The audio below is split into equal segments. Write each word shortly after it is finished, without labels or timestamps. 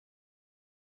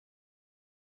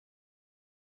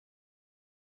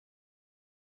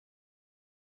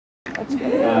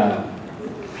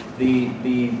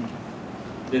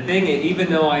The thing, even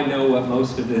though I know what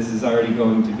most of this is already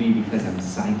going to be because I'm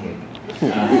psychic,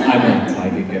 I'm not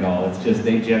psychic at all. It's just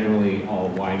they generally all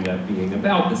wind up being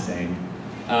about the same.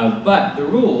 But the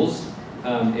rules,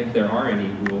 if there are any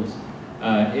rules,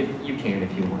 if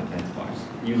you want, that's fine.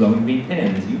 You loan me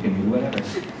pens, you can do whatever.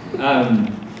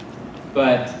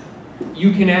 But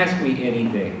you can ask me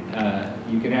anything.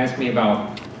 You can ask me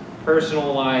about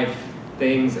personal life,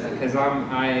 things, because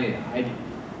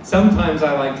sometimes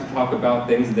I like to talk about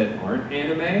things that aren't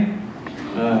anime,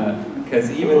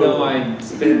 because even though I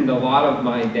spend a lot of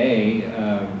my day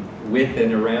with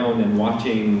and around and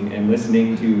watching and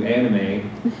listening to anime,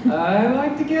 I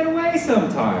like to get away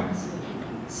sometimes.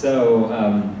 So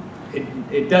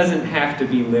it doesn't have to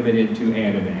be limited to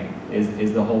anime,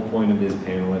 is the whole point of this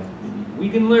panel. We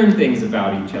can learn things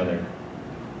about each other,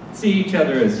 see each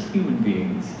other as human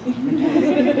beings.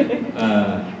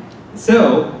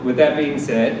 So, with that being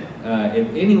said,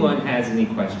 if anyone has any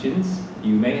questions,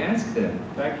 you may ask them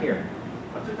back here.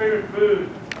 What's your favorite food?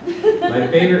 My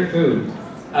favorite food?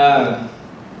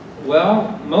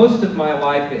 Well, most of my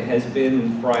life it has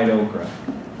been fried okra.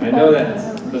 I know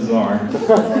that's bizarre.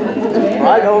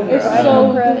 Fried okra.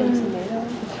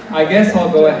 I guess I'll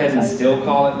go ahead and still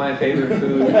call it my favorite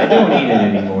food. I don't eat it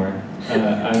anymore.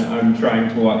 I'm trying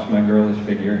to watch my girlish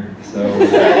figure, so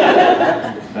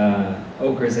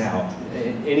okra's out.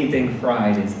 Anything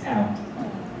fried is out.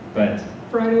 But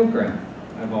fried okra,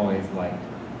 I've always liked.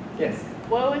 Yes?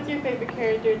 What was your favorite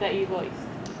character that you voiced?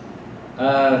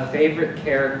 Favorite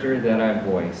character that I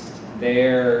voiced?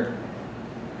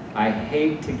 I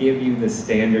hate to give you the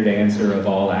standard answer of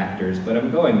all actors, but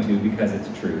I'm going to because it's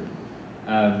true.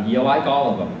 You like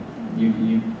all of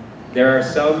them. There are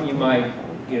some you might,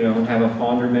 have a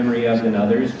fonder memory of than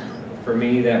others. For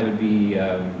me, that would be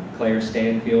Claire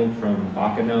Stanfield from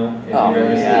Bakano. If you've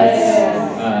ever seen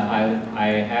it.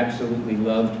 I absolutely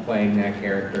loved playing that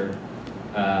character.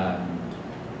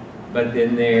 But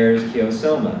then there's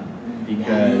Kyosoma,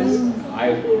 because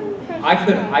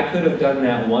I could have done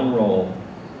that one role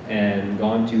and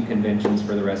gone to conventions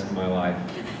for the rest of my life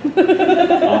off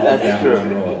of that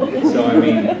one role. So I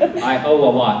mean, I owe a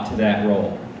lot to that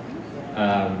role.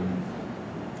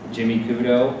 Jimmy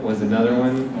Kudo was another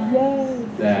one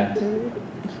that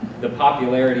the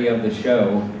popularity of the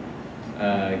show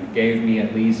gave me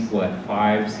at least, 5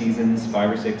 or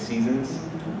 6 seasons,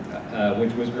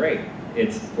 which was great.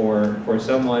 It's for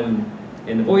someone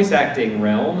in the voice acting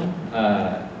realm,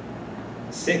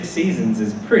 6 seasons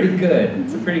is pretty good.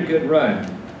 It's a pretty good run.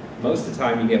 Most of the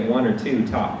time you get 1 or 2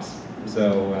 tops.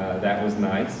 So that was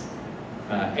nice.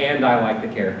 And I like the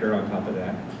character on top of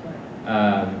that.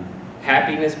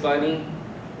 Happiness Bunny.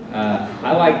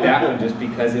 I like that one just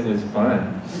because it was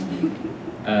fun.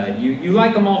 You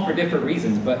like them all for different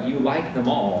reasons, but you like them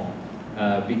all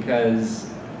because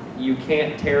you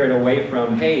can't tear it away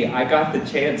from, hey, I got the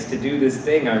chance to do this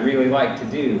thing I really like to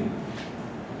do.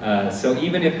 So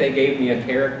even if they gave me a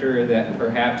character that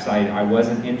perhaps I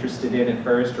wasn't interested in at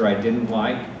first or I didn't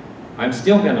like, I'm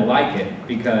still gonna like it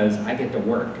because I get to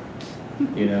work,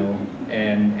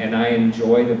 and I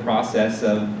enjoy the process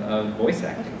of voice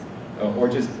acting. Or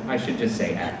I should just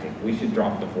say acting. We should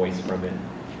drop the voice from it.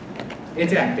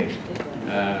 It's acting.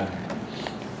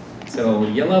 So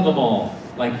you love them all,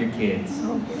 like your kids,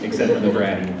 except for the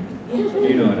bratty one.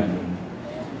 You know what I mean.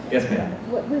 Yes, ma'am.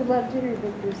 We love dinner,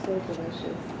 but you're so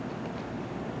delicious.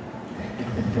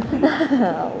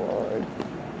 Oh, Lord.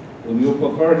 Will you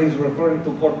prefer he's referring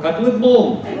to pork cutlet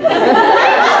bowl?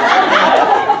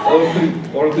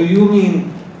 or do you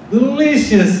mean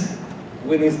delicious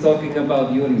when he's talking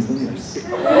about Yuri's lips?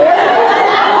 Because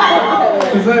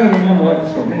I don't know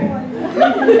what's from him.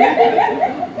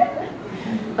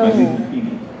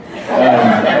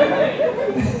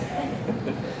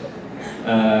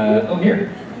 Oh, here.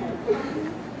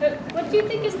 What do you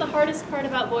think is the hardest part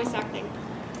about voice acting?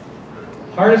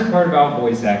 Hardest part about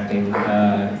voice acting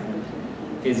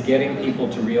is getting people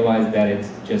to realize that it's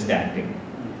just acting.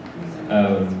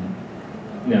 No,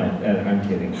 I'm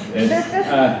kidding.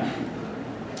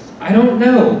 I don't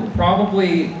know.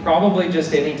 Probably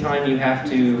just any time you have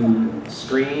to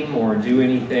scream or do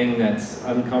anything that's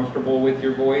uncomfortable with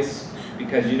your voice,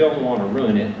 because you don't want to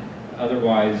ruin it.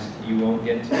 Otherwise, you won't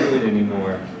get to do it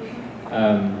anymore.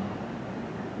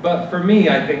 But for me,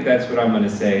 I think that's what I'm going to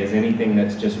say, is anything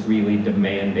that's just really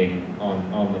demanding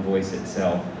on the voice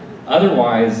itself.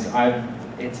 Otherwise,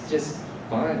 it's just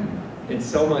fun. It's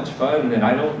so much fun that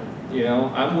I don't,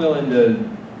 I'm willing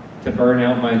to burn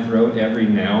out my throat every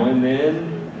now and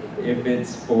then if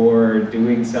it's for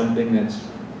doing something that's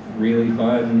really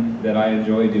fun that I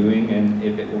enjoy doing, and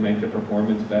if it will make the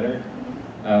performance better.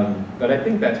 But I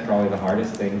think that's probably the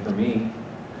hardest thing for me.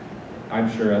 I'm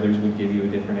sure others would give you a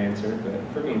different answer, but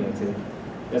for me, that's it.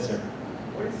 Yes, sir.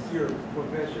 What is your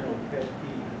professional pet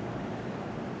peeve?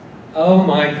 Oh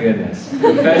my goodness,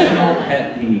 professional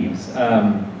pet peeves.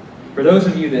 For those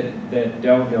of you that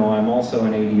don't know, I'm also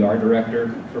an ADR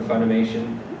director for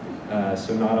Funimation.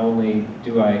 So not only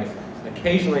do I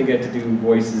occasionally get to do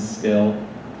voices still,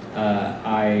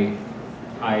 I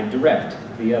direct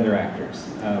the other actors.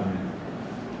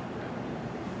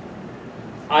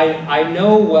 I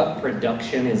know what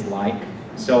production is like,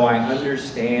 so I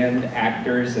understand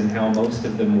actors and how most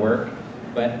of them work,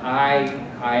 but I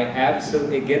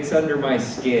absolutely, it gets under my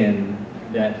skin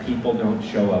that people don't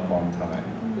show up on time.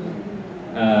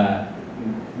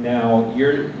 Now,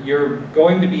 you're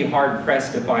going to be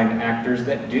hard-pressed to find actors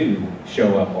that do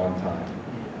show up on time.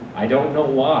 I don't know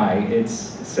why it's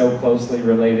so closely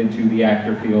related to the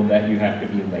actor field that you have to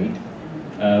be late,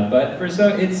 but for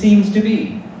some, it seems to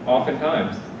be,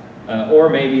 oftentimes. Or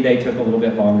maybe they took a little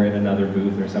bit longer in another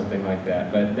booth or something like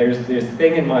that. But there's this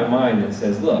thing in my mind that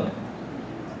says, look,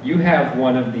 you have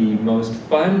one of the most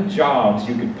fun jobs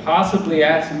you could possibly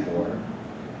ask for.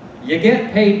 You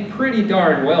get paid pretty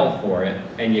darn well for it,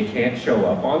 and you can't show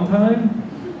up on time.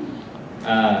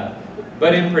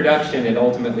 But in production, it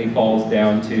ultimately falls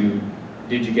down to,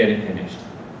 did you get it finished?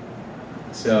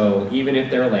 So even if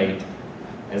they're late,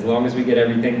 as long as we get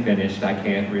everything finished, I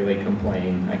can't really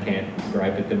complain. I can't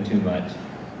gripe at them too much.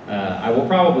 I will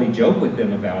probably joke with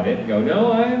them about it and go,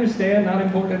 no, I understand, not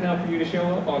important enough for you to show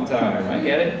up on time. I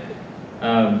get it.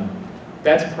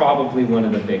 That's probably one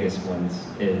of the biggest ones,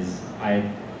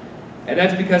 and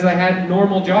that's because I had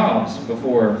normal jobs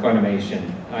before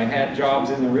Funimation. I had jobs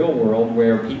in the real world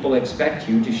where people expect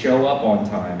you to show up on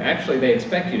time. Actually, they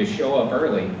expect you to show up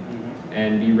early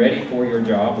and be ready for your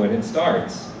job when it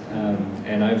starts.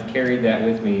 And I've carried that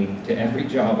with me to every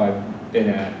job I've been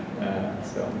at.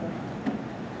 So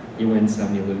you win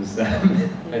some, you lose some,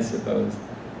 I suppose.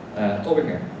 Over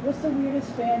here. What's the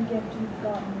weirdest fan gift you've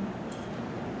gotten?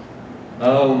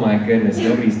 Oh my goodness,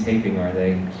 nobody's taping, are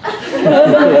they?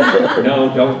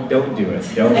 No, don't do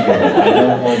it. Don't do it. I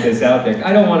don't want this out there.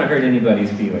 I don't want to hurt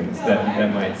anybody's feelings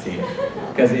that might see it.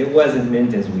 Because it wasn't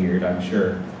meant as weird, I'm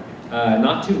sure.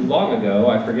 Not too long ago,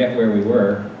 I forget where we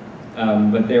were,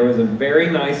 but there was a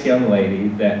very nice young lady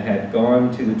that had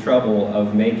gone to the trouble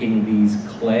of making these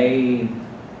clay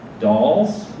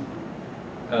dolls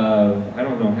of, I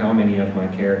don't know how many of my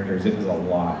characters, it was a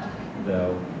lot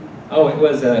though. Oh, it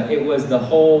was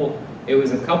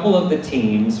a couple of the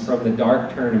teams from the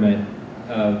Dark Tournament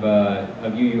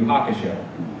of Yu Yu Hakusho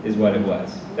is what it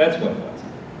was. That's what it was.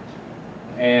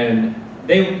 And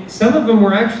some of them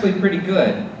were actually pretty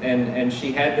good, and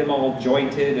she had them all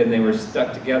jointed and they were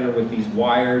stuck together with these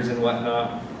wires and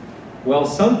whatnot. Well,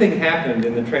 something happened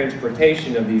in the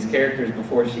transportation of these characters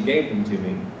before she gave them to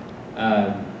me,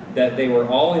 that they were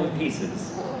all in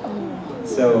pieces.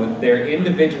 So their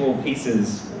individual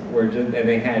pieces were just, and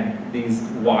they had these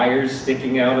wires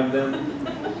sticking out of them.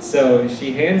 So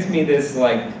she hands me this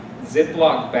like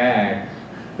Ziploc bag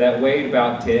that weighed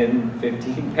about 10,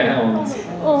 15 pounds.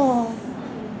 Oh.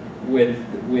 With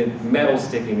metal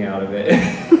sticking out of it.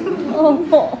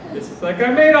 Oh. It's just like,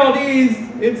 I made all these,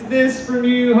 it's this from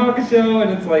Yu Yu Hakusho,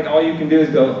 and it's like all you can do is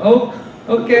go, oh,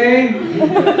 okay,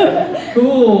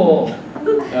 cool.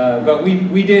 But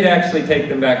we did actually take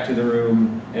them back to the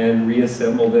room and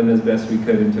reassemble them as best we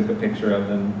could and took a picture of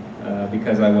them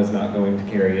because I was not going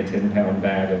to carry a 10-pound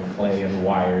bag of clay and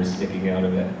wires sticking out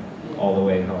of it all the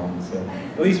way home. So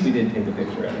at least we did take a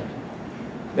picture of it.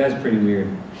 That's pretty weird.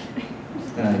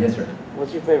 Yes, sir.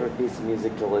 What's your favorite piece of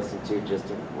music to listen to just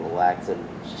to relax and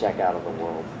check out of the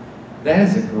world? That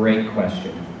is a great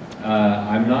question.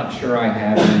 I'm not sure I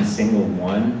have any single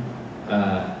one.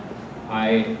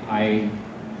 I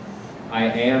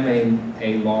am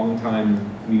a longtime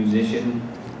musician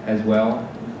as well.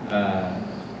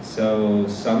 So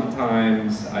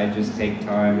sometimes I just take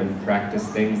time and practice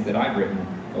things that I've written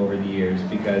over the years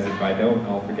because if I don't,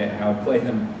 I'll forget how to play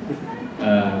them.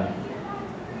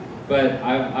 But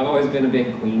I've always been a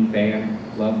big Queen fan.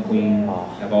 Love Queen.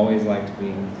 I've always liked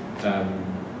Queen.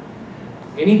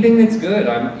 Anything that's good.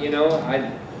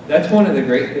 That's one of the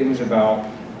great things about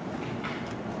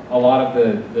a lot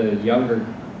of the younger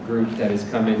group that has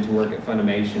come in to work at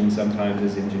Funimation, sometimes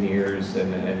as engineers,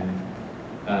 and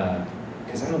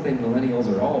because I don't think millennials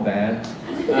are all bad.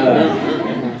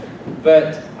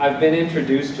 But I've been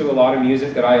introduced to a lot of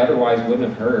music that I otherwise wouldn't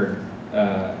have heard,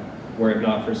 were it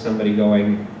not for somebody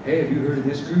going, hey, have you heard of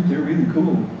this group? They're really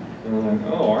cool. And I'm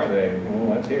like, oh, are they?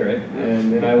 Well, let's hear it.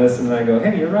 And then I listen and I go,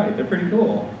 hey, you're right, they're pretty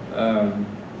cool. I'm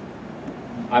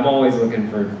always looking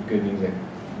for good music,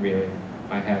 really.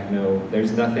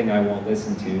 There's nothing I won't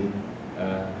listen to.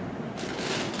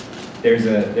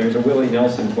 There's a Willie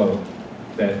Nelson quote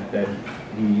that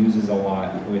he uses a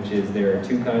lot, which is, there are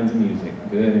two kinds of music,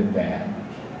 good and bad.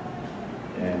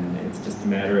 And it's just a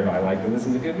matter of, I like to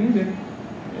listen to good music,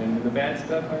 and the bad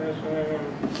stuff,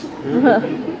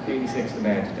 86 the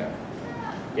bad stuff.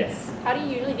 Yes? How do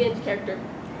you usually get into character?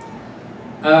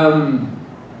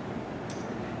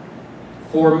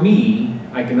 For me,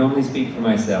 I can only speak for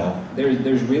myself.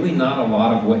 There's really not a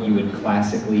lot of what you would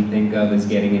classically think of as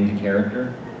getting into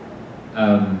character.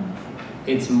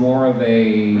 It's more of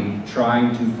a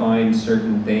trying to find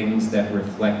certain things that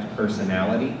reflect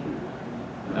personality,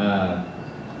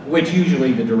 which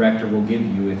usually the director will give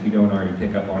you if you don't already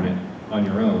pick up on it on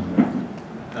your own.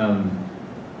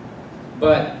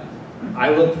 But I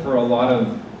look for a lot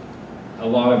of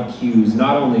cues,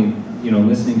 not only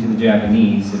listening to the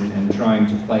Japanese and trying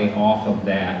to play off of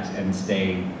that and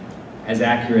stay as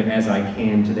accurate as I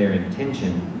can to their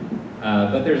intention.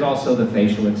 But there's also the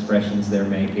facial expressions they're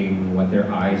making, what their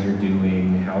eyes are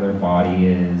doing, how their body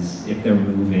is, if they're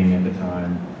moving at the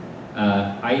time.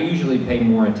 I usually pay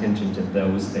more attention to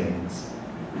those things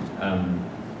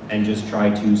and just try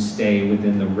to stay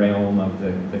within the realm of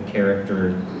the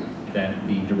character that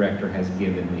the director has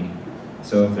given me.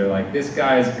 So if they're like, this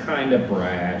guy's kind of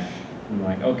brash, I'm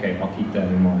like, okay, I'll keep that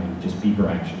in mind. Just be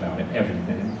brash about it,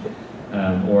 everything.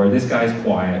 Or this guy's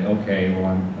quiet. Okay, well,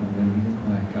 I'm going to be the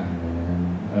quiet guy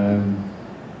then.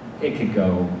 It could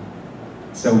go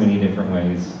so many different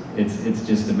ways. It's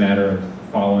just a matter of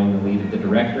following the lead of the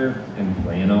director and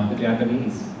playing off the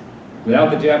Japanese. Without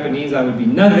the Japanese, I would be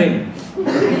nothing.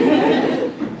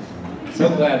 So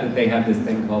glad that they have this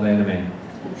thing called anime.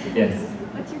 Yes?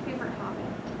 What's your favorite hobby?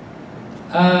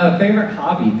 Favorite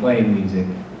hobby, playing music.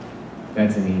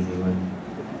 That's an easy one.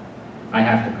 I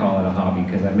have to call it a hobby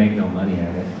because I make no money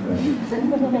at it. But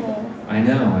I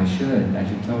know, I should. I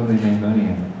should totally make money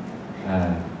at it.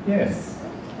 Yes?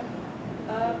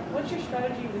 What's your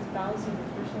strategy with balancing your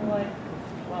personal life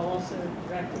while also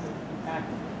directing and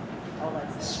acting, all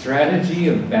that stuff? Strategy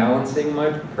of balancing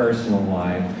my personal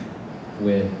life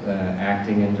with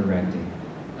acting and directing.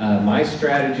 My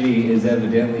strategy is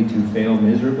evidently to fail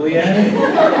miserably at it.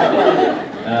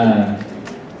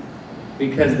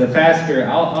 Because the faster,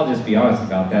 I'll just be honest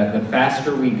about that, the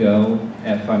faster we go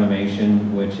at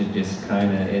Funimation, which it just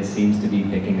it seems to be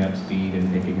picking up speed and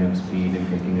picking up speed and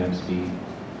picking up speed,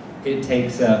 it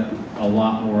takes up a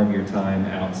lot more of your time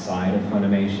outside of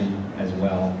Funimation as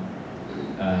well.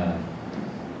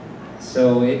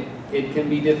 So it can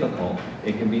be difficult.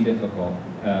 It can be difficult.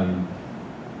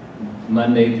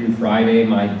 Monday through Friday,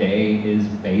 my day is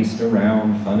based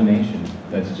around Funimation.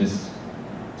 It's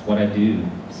what I do.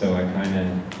 So I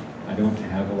don't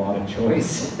have a lot of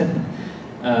choice.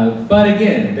 But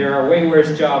again, there are way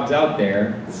worse jobs out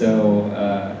there, so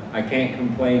I can't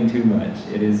complain too much.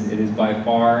 It is by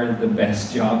far the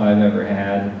best job I've ever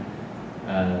had.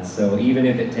 So even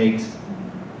if it takes,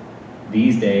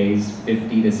 these days,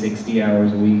 50 to 60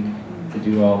 hours a week to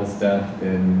do all the stuff,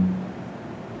 then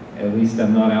at least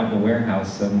I'm not out in the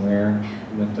warehouse somewhere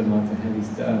lifting lots of heavy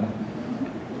stuff.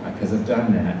 Because I've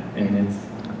done that, and it's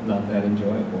not that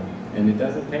enjoyable. And it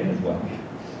doesn't pay as well,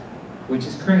 which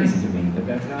is crazy to me, but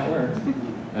that's how it works.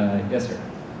 Yes, sir?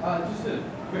 Just a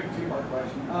quick two-part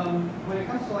question. When it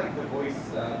comes to like the voice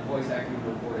acting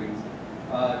recordings,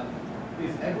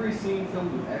 is every scene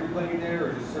filmed with everybody there,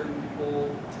 or just certain people?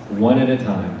 One at a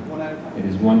time. One at a time? It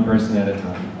is one person at a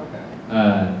time.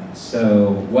 Okay.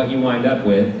 So what you wind up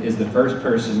with is the first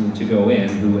person to go in,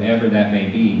 whoever that may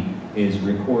be, is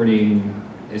recording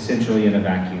essentially in a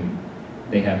vacuum.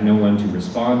 They have no one to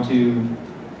respond to,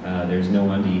 there's no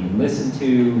one to even listen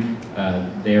to,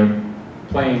 they're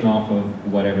playing off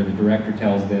of whatever the director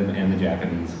tells them and the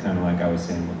Japanese, kind of like I was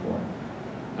saying before.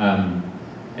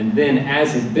 And then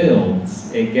as it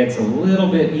builds, it gets a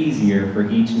little bit easier for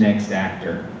each next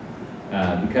actor.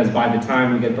 Because by the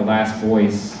time we get the last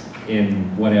voice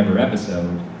in whatever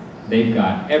episode, they've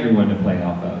got everyone to play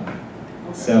off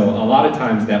of. So a lot of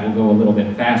times that will go a little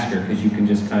bit faster because you can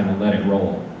just kind of let it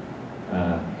roll.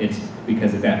 It's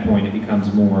because at that point it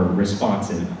becomes more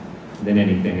responsive than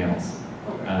anything else.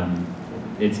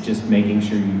 It's just making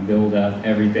sure you build up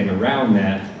everything around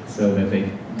that so that they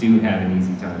do have an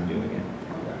easy time doing it.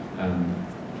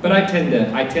 But I tend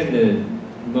to,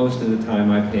 most of the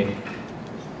time I pick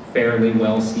fairly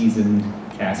well-seasoned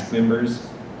cast members,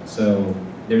 so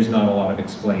there's not a lot of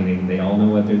explaining. They all know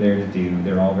what they're there to do.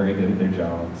 They're all very good at their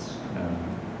jobs.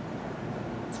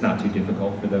 it's not too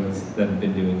difficult for those that have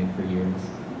been doing it for years.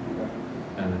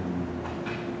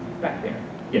 Back there,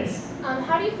 yes.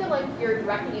 How do you feel like your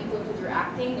directing influences your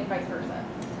acting and vice versa?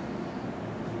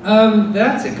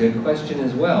 That's a good question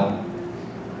as well.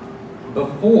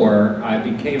 Before I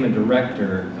became a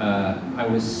director, I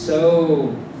was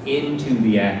so into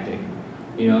the acting.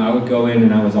 You know, I would go in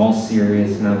and I was all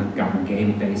serious and I've got my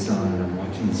game face on and I'm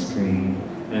watching the screen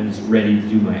and I'm just ready to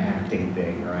do my acting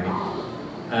thing,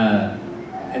 right?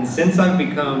 And since I've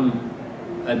become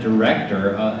a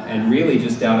director, and really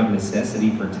just out of necessity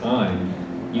for time,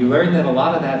 you learn that a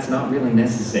lot of that's not really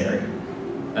necessary.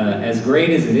 As great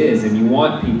as it is, and you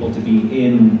want people to be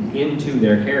into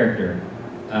their character,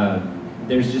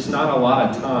 there's just not a lot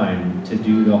of time to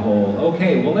do the whole,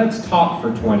 okay, well let's talk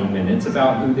for 20 minutes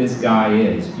about who this guy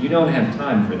is. You don't have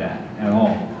time for that at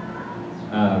all.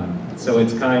 So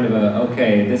it's kind of a,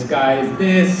 okay, this guy is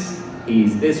this,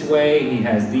 he's this way, he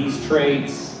has these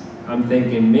traits, I'm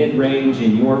thinking mid-range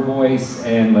in your voice,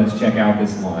 and let's check out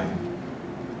this line.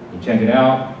 You check it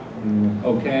out,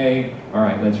 okay, all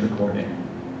right, let's record it.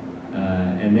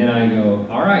 And then I go,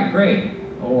 all right, great.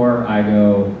 Or I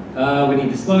go, we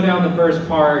need to slow down the first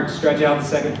part, stretch out the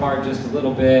second part just a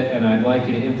little bit, and I'd like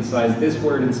you to emphasize this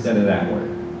word instead of that word.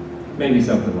 Maybe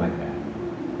something like that.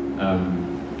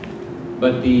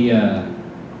 But the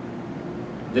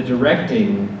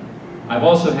directing, I've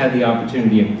also had the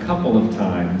opportunity a couple of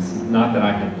times, not that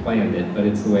I had planned it, but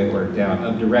it's the way it worked out,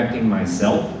 of directing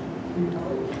myself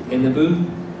in the booth.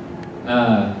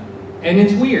 And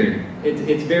it's weird.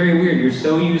 It's very weird. You're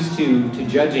so used to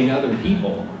judging other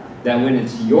people that when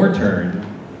it's your turn,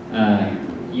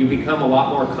 you become a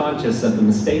lot more conscious of the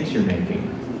mistakes you're making.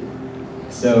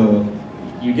 So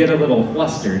you get a little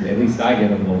flustered, at least I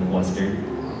get a little flustered,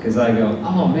 because I go,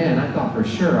 oh man, I thought for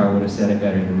sure I would have said it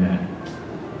better than that.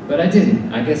 But I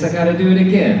didn't. I guess I got to do it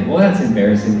again. Well, that's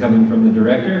embarrassing coming from the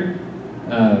director.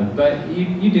 But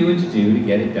you do what you do to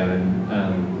get it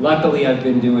done. Luckily, I've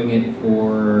been doing it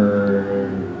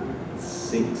for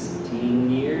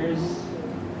 16 years.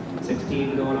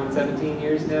 16 going on 17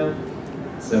 years now.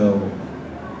 So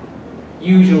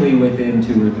usually within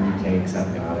 2 or 3 takes,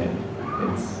 I've got it.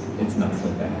 It's not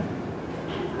so bad.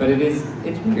 But it's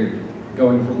weird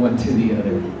going from one to the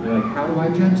other. You're like, how do I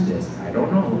judge this? I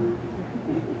don't know.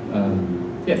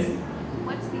 Yes?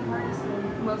 What's the hardest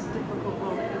and most difficult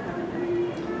role that you've ever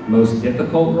done? Most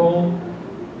difficult role?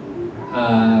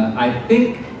 I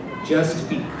think just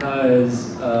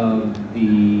because of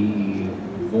the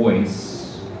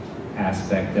voice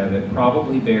aspect of it,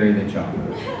 probably Barry the Chopper.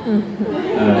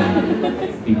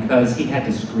 Because he had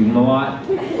to scream a lot.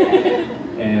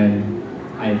 And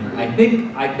I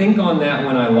think on that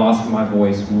one I lost my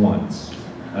voice once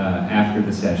after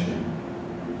the session.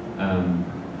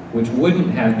 Which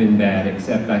wouldn't have been bad,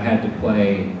 except I had to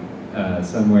play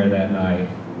somewhere that night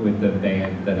with the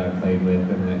band that I played with,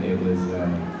 and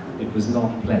it was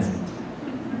not pleasant.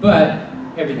 But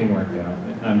everything worked out.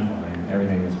 I'm fine.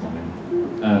 Everything is fine.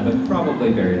 But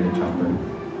probably Barry the Chopper.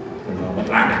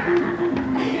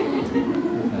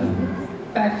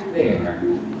 Back there.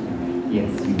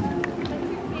 Yes, you.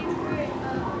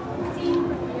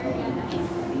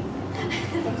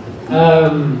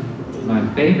 My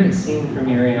favorite scene from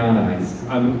Yuri on Ice.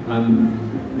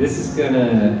 This is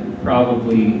gonna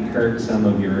probably hurt some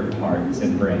of your hearts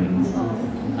and brains.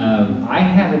 I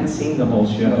haven't seen the whole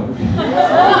show.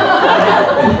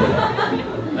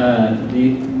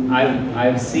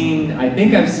 I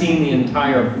think I've seen the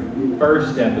entire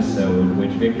first episode,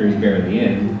 which Victor is barely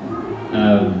in.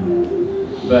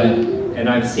 And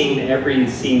I've seen every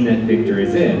scene that Victor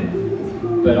is in.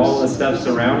 But all the stuff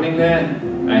surrounding that,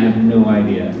 I have no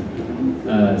idea.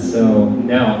 So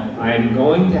now I'm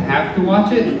going to have to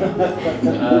watch it.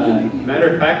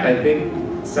 Matter of fact, I think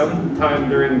sometime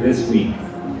during this week,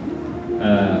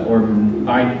 or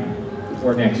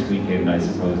next weekend, I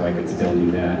suppose I could still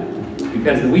do that.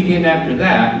 Because the weekend after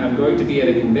that, I'm going to be at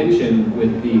a convention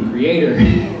with the creator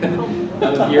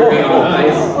of Yuri on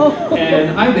Ice,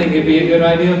 and I think it'd be a good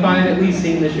idea if I had at least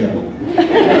seen the show.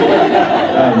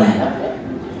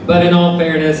 But in all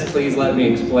fairness, please let me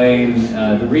explain.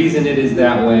 The reason it is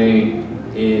that way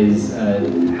is,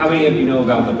 how many of you know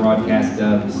about the broadcast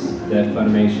dubs that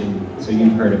Funimation, so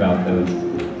you've heard about those.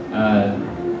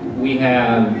 We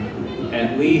have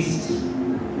at least,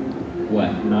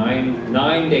 what,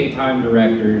 nine daytime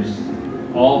directors,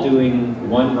 all doing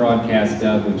one broadcast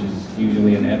dub, which is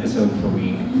usually an episode per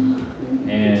week,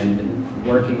 and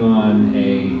working on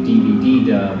a DVD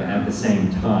dub at the same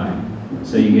time.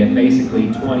 So you get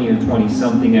basically 20 or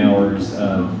 20-something hours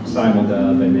of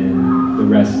simuldub, and then the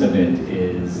rest of it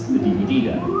is the DVD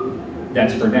dub.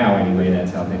 That's for now anyway,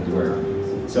 that's how things work.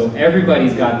 So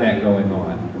everybody's got that going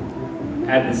on.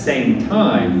 At the same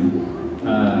time,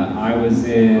 I was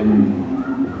in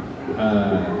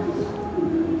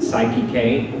Psyche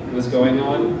K was going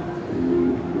on.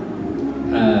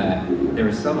 There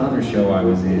was some other show I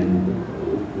was in,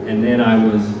 and then I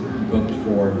was booked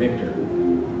for Victor.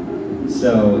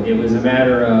 So it was a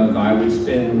matter of I would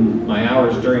spend my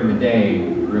hours during the day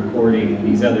recording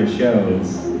these other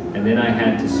shows, and then I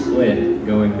had to split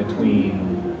going between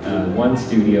one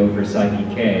studio for Psyche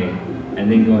K and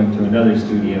then going to another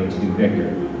studio to do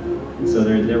Victor. So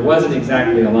there wasn't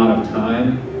exactly a lot of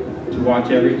time to watch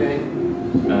everything.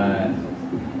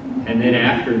 And then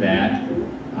after that,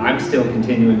 I'm still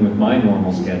continuing with my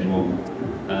normal schedule.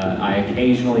 I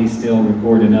occasionally still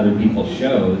record in other people's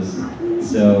shows,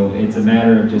 so it's a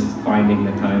matter of just finding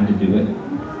the time to do it,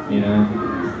 you know?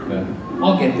 But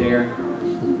I'll get there.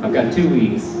 I've got 2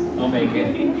 weeks. I'll make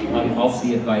it. I'll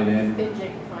see it by then.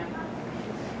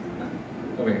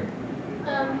 Over here.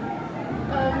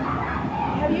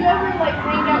 Have you ever like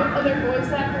hanged out with other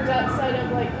voice actors outside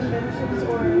of like conventions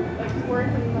or like work,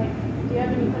 and like do you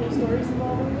have any funny stories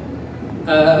involving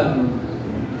them?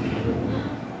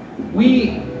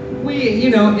 We you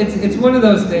know, it's one of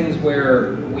those things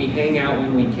where we hang out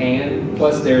when we can.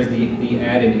 Plus, there's the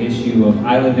added issue of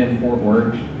I live in Fort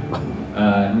Worth.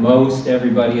 Most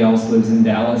everybody else lives in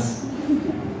Dallas.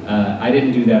 I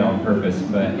didn't do that on purpose,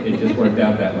 but it just worked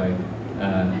out that way.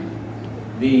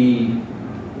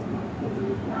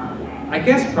 I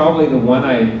guess probably the one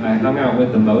I hung out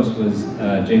with the most was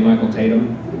J. Michael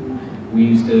Tatum. We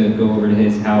used to go over to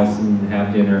his house and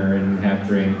have dinner and have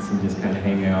drinks and just kind of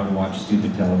hang out and watch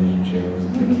stupid television shows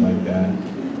and things like that.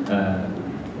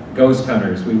 Ghost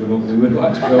Hunters, we would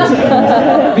watch Ghost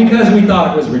Hunters because we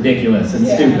thought it was ridiculous and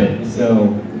stupid,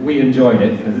 so we enjoyed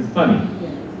it because it's funny.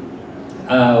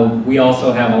 We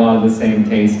also have a lot of the same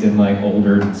taste in like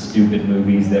older stupid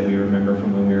movies that we remember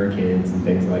from when we were kids and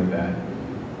things like that.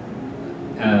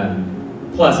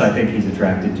 Plus, I think he's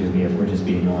attracted to me if we're just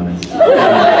being honest.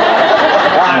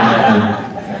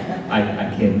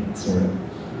 I kid, sort of.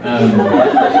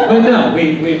 But no,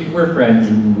 we're friends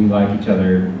and we like each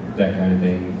other, that kind of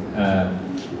thing.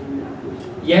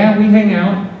 Yeah, we hang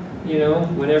out, you know,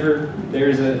 whenever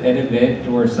there's an event,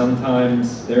 or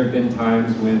sometimes there have been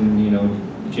times when, you know,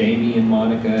 Jamie and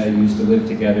Monica used to live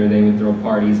together. They would throw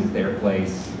parties at their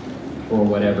place for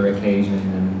whatever occasion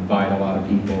and invite a lot of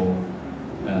people.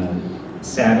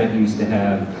 Sabbath used to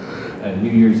have New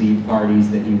Year's Eve parties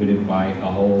that he would invite a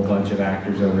whole bunch of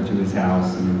actors over to his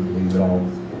house, and we would all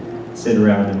sit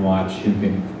around and watch who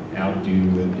could outdo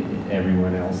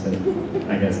everyone else at,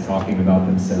 I guess, talking about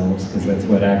themselves, because that's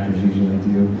what actors usually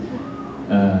do.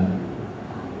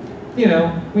 You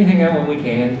know, we hang out when we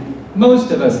can. Most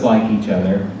of us like each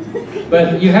other,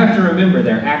 but you have to remember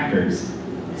they're actors.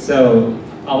 So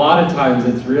a lot of times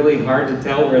it's really hard to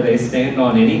tell where they stand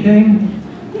on anything.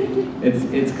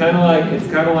 It's kind of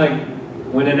like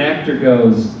when an actor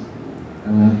goes,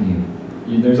 "I love you."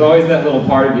 There's always that little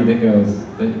part of you that goes,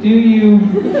 "But do you?"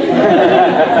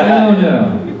 I don't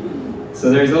know. So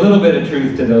there's a little bit of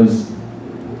truth to those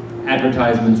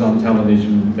advertisements on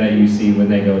television that you see when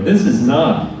they go, "This is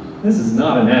not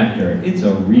an actor. It's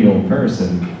a real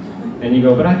person." And you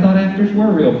go, "But I thought actors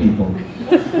were real people."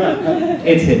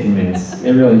 It's hit and miss.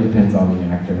 It really depends on the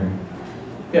actor.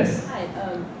 Yes. Hi,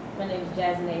 my name is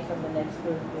Jazzy from the next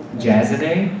group.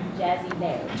 Jazzy?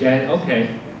 Jazzy. Okay,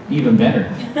 even better.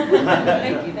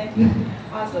 Thank you.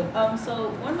 Awesome.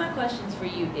 So one of my questions for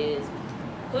you is,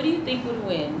 who do you think would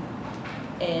win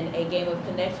in a game of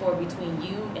Connect Four between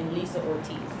you and Lisa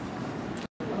Ortiz?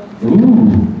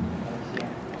 Ooh.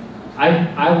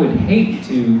 I would hate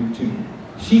to.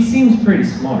 She seems pretty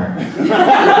smart.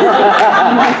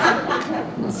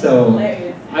 So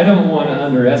I don't want to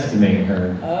underestimate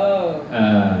her. Oh.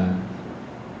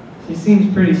 She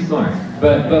seems pretty smart.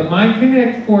 But my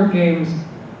Connect 4 game's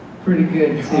pretty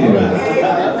good too.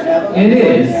 It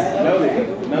is.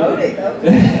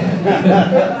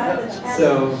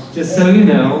 So just so you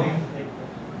know.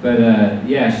 But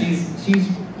yeah, she's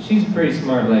a pretty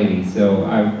smart lady, so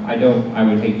I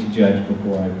would hate to judge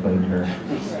before I played her.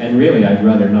 And really, I'd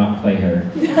rather not play her.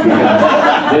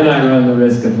 Then I run the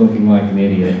risk of looking like an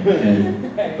idiot.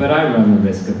 But I run the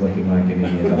risk of looking like an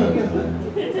idiot all the time.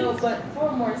 So, but for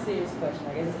a more serious question,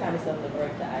 I guess it's kind of something to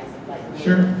break the ice and like.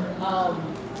 Sure.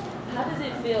 How does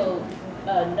it feel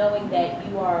knowing that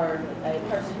you are a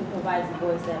person who provides a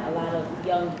voice that a lot of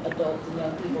young adults and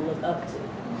young people look up to?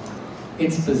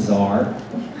 It's bizarre.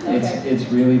 Okay. It's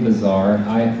really bizarre.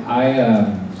 I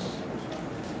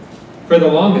for the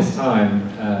longest time,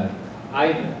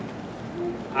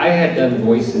 I had done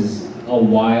voices a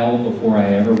while before I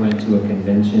ever went to a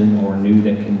convention or knew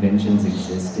that conventions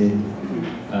existed.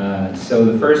 So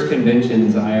the first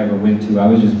conventions I ever went to, I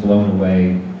was just blown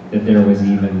away that there was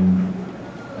even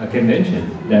a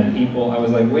convention. That people, I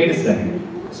was like, wait a second.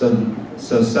 So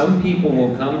some people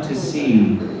will come to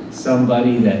see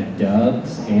somebody that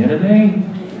dubs anime?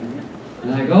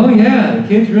 And like, oh yeah, the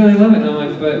kids really love it. And I'm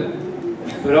like,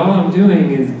 but all I'm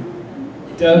doing is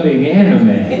dubbing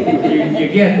anime. You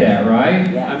get that,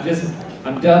 right?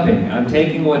 I'm dubbing. I'm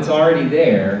taking what's already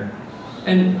there,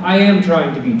 and I am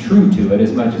trying to be true to it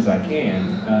as much as I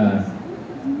can.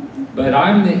 But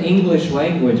I'm the English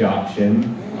language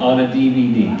option on a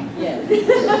DVD.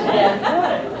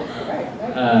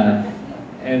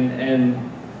 And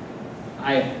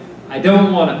I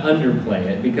don't want to underplay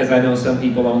it because I know some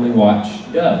people only watch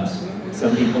dubs.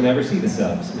 Some people never see the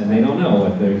subs, and they don't know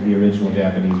what the original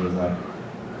Japanese was like.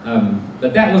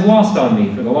 But that was lost on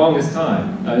me for the longest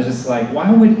time. I was just like,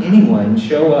 why would anyone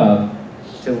show up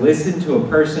to listen to a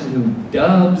person who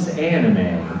dubs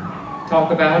anime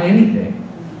talk about anything?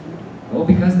 Oh,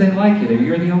 because they like you.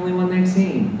 You're the only one they've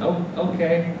seen. Oh,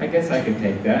 okay. I guess I could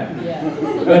take that. Yeah.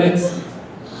 But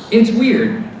it's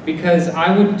weird because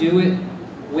I would do it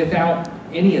without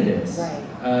any of this.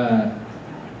 Right.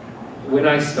 When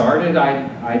I started,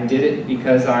 I did it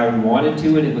because I wanted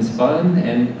to and it was fun,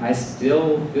 and I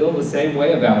still feel the same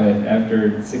way about it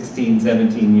after 16,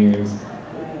 17 years.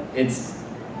 It's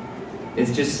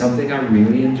just something I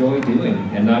really enjoy doing,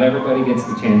 and not everybody gets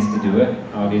the chance to do it,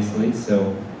 obviously,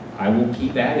 so I will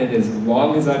keep at it as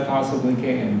long as I possibly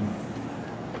can.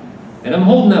 And I'm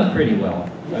holding up pretty well.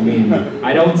 I mean,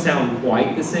 I don't sound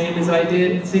quite the same as I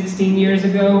did 16 years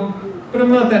ago, but I'm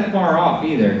not that far off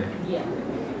either. Yeah.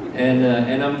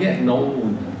 And I'm getting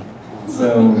old,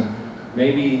 so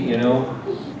maybe, you know,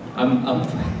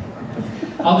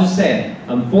 I'll just say it.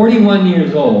 I'm 41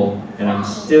 years old, and I'm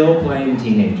still playing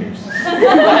teenagers.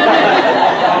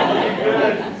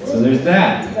 So there's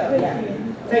that.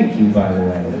 Thank you, by the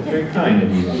way. That's very kind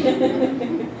of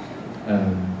you.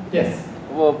 Yes?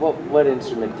 Well, what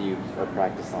instrument do you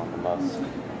practice on the most?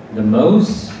 The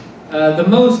most? The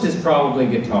most is probably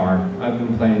guitar. I've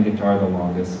been playing guitar the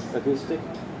longest. Acoustic?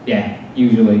 Yeah,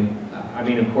 usually. I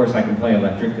mean, of course I can play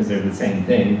electric because they're the same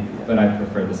thing, but I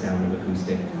prefer the sound of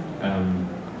acoustic.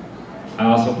 I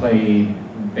also play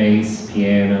bass,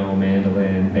 piano,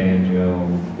 mandolin, banjo,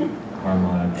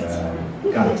 harmonica.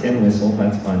 Got a tin whistle,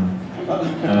 that's fun.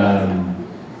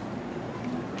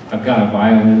 I've got a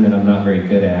violin that I'm not very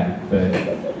good at, but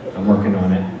I'm working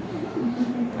on it.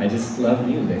 I just love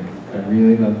music. I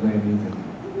really love playing music.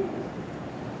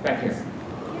 Back here.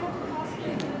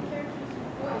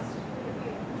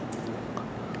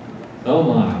 Oh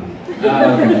my.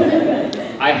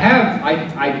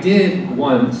 I did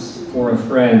once for a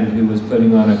friend who was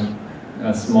putting on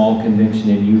a small convention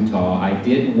in Utah. I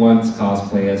did once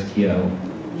cosplay as Kyo.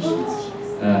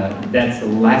 That's the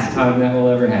last time that will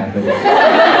ever happen.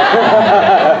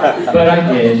 But I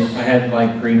did. I had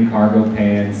like green cargo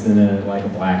pants and a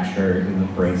black shirt and a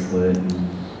bracelet. And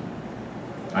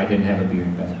I didn't have a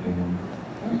beard back then.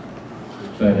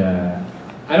 But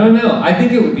I don't know. I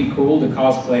think it would be cool to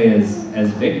cosplay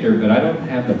as Victor, but I don't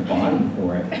have the body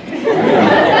for it.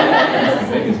 That's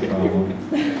the biggest problem.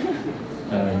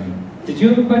 Did you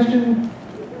have a question?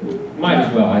 Might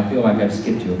as well. I feel like I've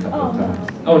skipped you a couple of times.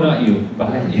 Oh, not you.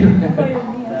 Behind you.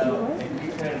 So, if you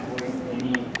could voice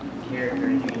any character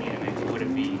in any anime, who would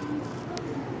it be?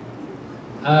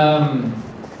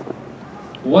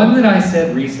 One that I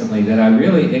said recently that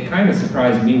it kind of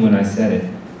surprised me when I said it,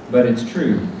 but it's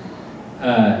true.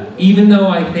 Even though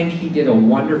I think he did a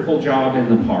wonderful job in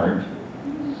the part,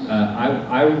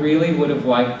 I really would have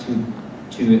liked to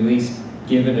at least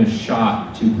given a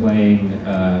shot to playing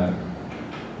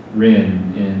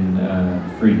Rin in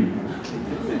Free.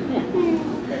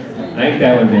 I think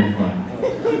that would have been fun.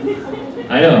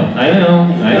 I know.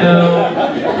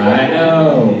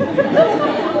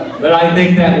 But I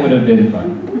think that would have been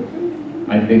fun.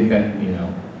 I think that, you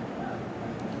know,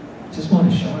 just want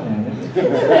a shot at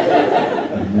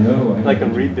it. No, like a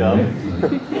redub.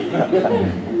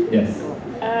 Yes.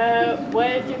 What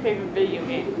is your favorite video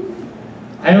game?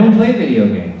 I don't play video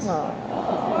games. What?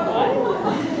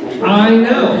 I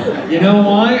know. You know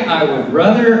why? I would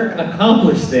rather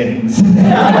accomplish things.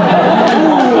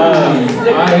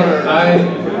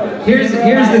 Here's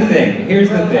the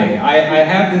thing. I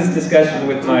have this discussion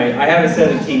with I have a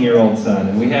 17-year-old son,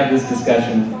 and we have this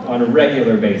discussion on a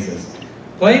regular basis.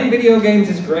 Playing video games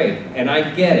is great, and I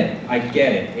get it.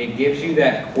 It gives you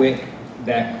that quick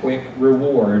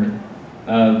reward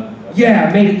of, yeah,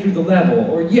 I made it through the level,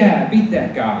 or yeah, I beat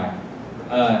that guy.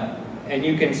 And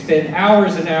you can spend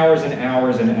hours and hours and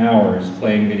hours and hours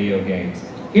playing video games.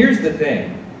 Here's the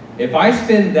thing. If I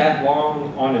spend that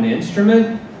long on an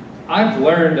instrument, I've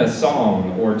learned a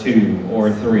song or two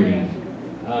or three.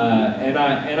 And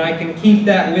I can keep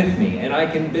that with me, and I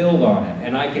can build on it,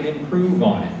 and I can improve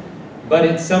on it. But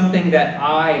it's something that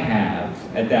I have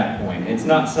at that point. It's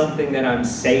not something that I'm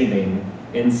saving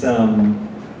in some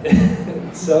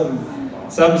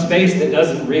space that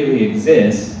doesn't really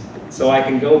exist, so I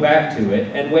can go back to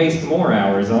it and waste more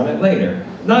hours on it later.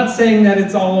 Not saying that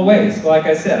it's all a waste. Like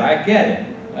I said, I get it.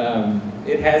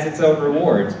 It has its own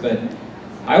rewards, but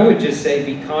I would just say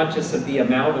be conscious of the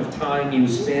amount of time you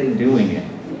spend doing it,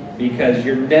 because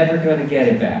you're never going to get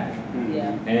it back.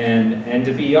 Yeah. And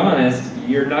to be honest,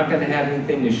 you're not going to have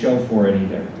anything to show for it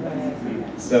either.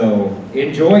 So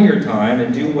enjoy your time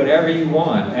and do whatever you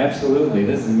want. Absolutely,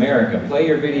 this is America. Play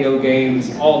your video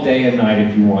games all day and night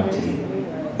if you want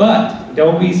to. But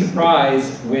don't be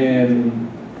surprised when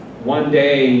one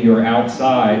day you're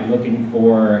outside looking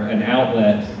for an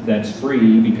outlet that's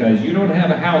free because you don't have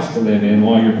a house to live in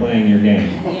while you're playing your game.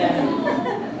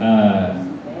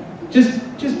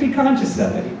 Just be conscious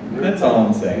of it. That's all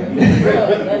I'm saying.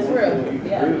 That's real.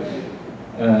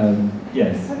 Yeah.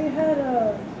 Yes. Have you had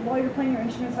while you're playing your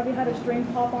instruments, have you had a string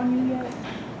pop on you yet?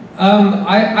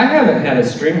 I haven't had a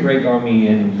string break on me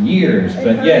in years,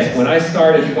 but yes, when I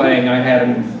started playing, I had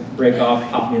them break off,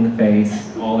 pop me in the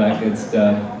face, all that good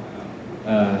stuff.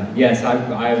 Yes,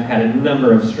 I've had a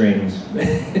number of strings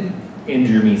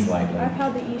injure me slightly. I've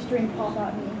had the E string pop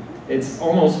at me. It's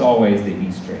almost always the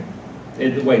E string.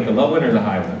 Wait, the low one or the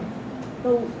high one?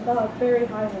 The very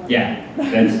high one. Yeah,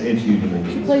 it's usually.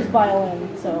 She plays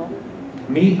violin, so.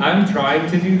 Me, I'm trying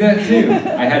to do that too.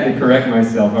 I had to correct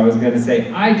myself. I was going to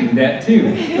say, I do that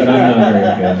too, but I'm not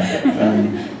very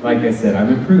good. Like I said, I'm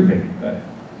improving, but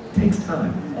it takes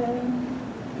time.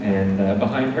 And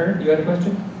behind her, you had a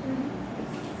question?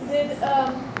 Did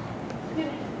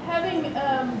having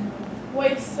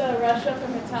voice Russia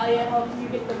from Italia help you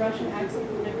get the Russian accent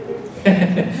from Victor?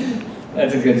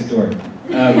 That's a good story.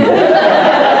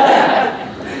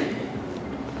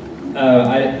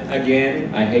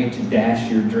 I hate to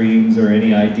dash your dreams or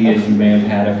any ideas you may have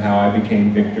had of how I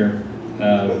became Victor,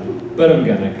 but I'm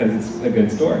gonna, because it's a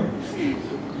good story.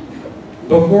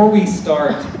 Before we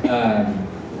start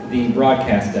the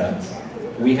broadcast dubs,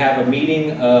 we have a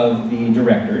meeting of the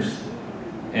directors,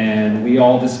 and we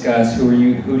all discuss who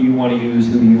do you want to use,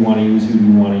 who do you want to use, who do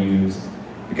you want to use,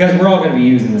 because we're all going to be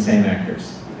using the same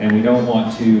actors. And we don't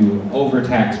want to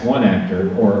overtax one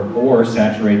actor or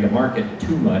saturate the market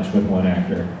too much with one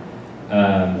actor.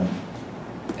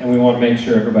 And we want to make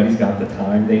sure everybody's got the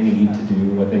time they need to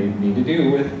do what they need to do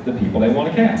with the people they want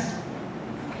to cast.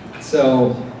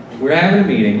 So we're having a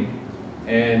meeting,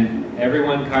 and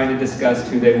everyone kind of discussed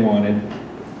who they wanted.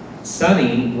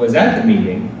 Sonny was at the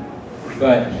meeting,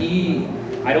 but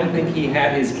I don't think he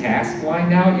had his cast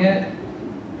lined out yet.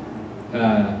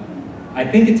 I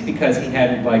think it's because he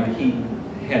had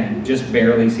just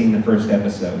barely seen the first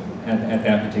episode at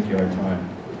that particular time.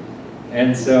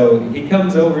 And so he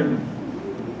comes over,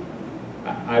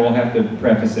 I will have to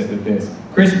preface it with this.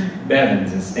 Chris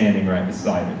Bevins is standing right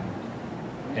beside him.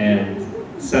 And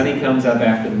Sonny comes up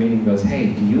after the meeting and goes,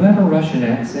 "Hey, do you have a Russian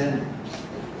accent?"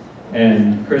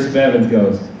 And Chris Bevins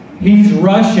goes, "He's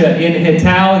Russia in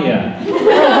Italia."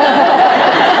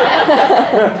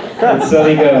 And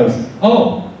Sonny goes,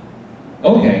 "Oh.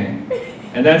 Okay,"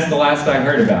 and that's the last I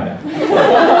heard about it.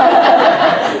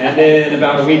 And then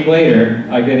about a week later,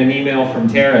 I get an email from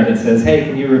Tara that says, "Hey,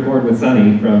 can you record with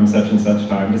Sonny from such and such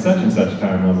time to such and such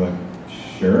time?" I was like,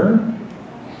 "Sure."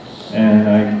 And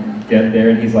I get there,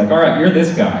 and he's like, "All right, you're this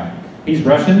guy. He's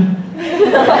Russian."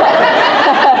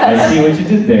 I see what you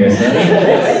did there, Sonny.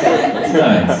 It's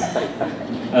nice.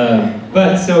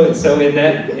 But so in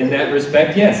that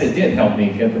respect, yes, it did help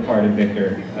me get the part of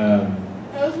Victor. I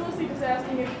was mostly just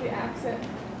asking if the accent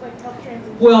helped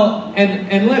transition. Well,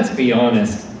 and let's be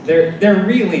honest, they're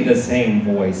really the same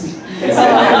voice.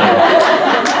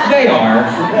 They are.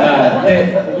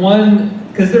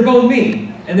 Because they're both me,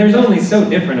 and there's only so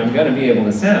different I'm going to be able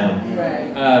to sound.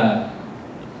 Right.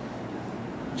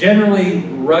 Generally,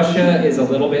 Russia is a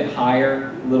little bit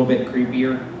higher, a little bit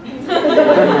creepier,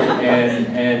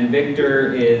 and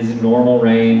Victor is normal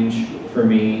range for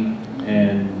me,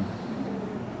 and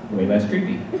way less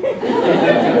creepy.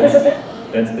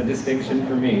 That's the distinction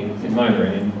for me in my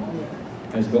brain.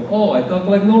 I just go, "Oh, I talk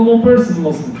like a normal person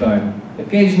most of the time,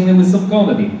 occasionally with some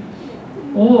comedy.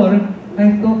 Or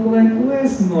I talk like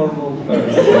less normal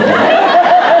person,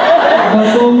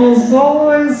 but almost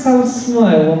always have a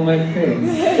smile on my face."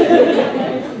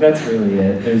 That's really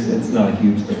it. It's not a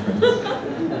huge difference.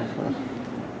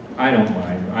 I don't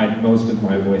mind. Most of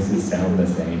my voices sound the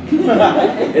same.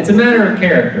 It's a matter of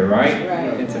character, right?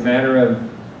 Right. It's a matter of,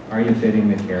 are you fitting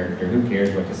the character? Who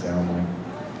cares what you sound like?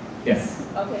 Yes.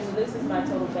 Okay, so this is my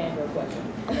total fangirl question.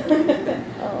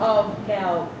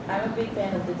 Now, I'm a big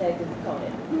fan of Detective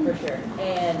Conan, for sure.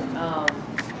 And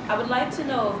I would like to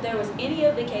know if there was any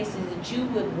of the cases that you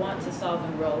would want to solve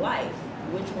in real life,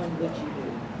 which one would you do?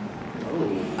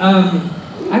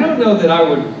 I don't know that I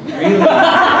would really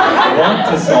want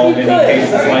to solve any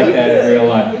cases like that in real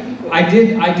life. I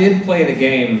did play the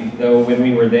game, though, when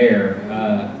we were there.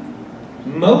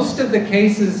 Most of the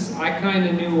cases, I kind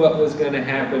of knew what was going to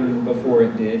happen before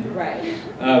it did. Right.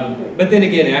 But then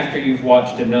again, after you've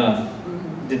watched enough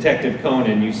Detective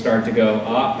Conan, you start to go,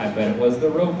 I bet it was the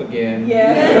rope again.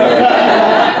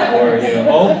 Yeah. Or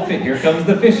oh, here comes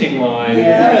the fishing line.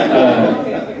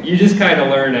 Yeah. You just kind of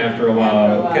learn after a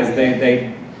while, because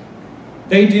they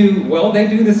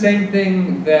do the same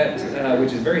thing that,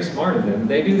 which is very smart of them.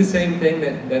 They do the same thing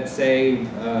that say,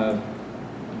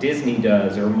 Disney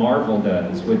does or Marvel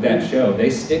does with that show.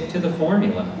 They stick to the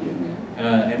formula,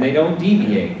 and they don't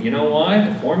deviate. You know why?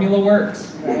 The formula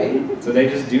works. Right. So they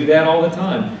just do that all the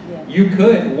time.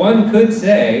 Yeah. One could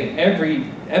say every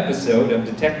episode of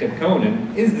Detective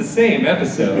Conan is the same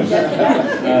episode.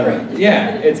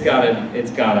 Yeah, it's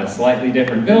got a slightly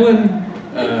different villain,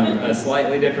 a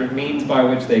slightly different means by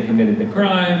which they committed the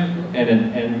crime,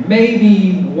 and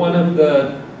maybe one of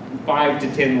the 5 to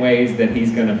 10 ways that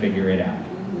he's going to figure it out.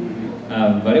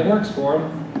 But it works for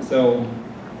him, so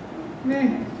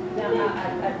meh. Now,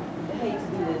 I hate to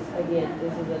do this again.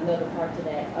 This is another part to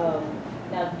that.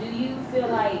 Now, do you feel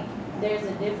like there's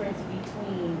a difference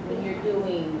between when you're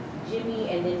doing Jimmy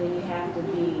and then when you have to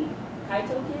be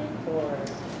Kaito Kid, or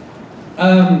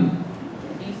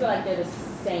do you feel like they're the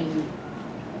same?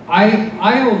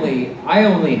 I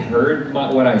only heard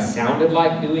what I sounded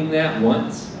like doing that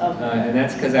once, and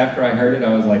that's because after I heard it,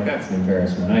 I was like, that's an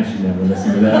embarrassment. I should never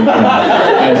listen to that again.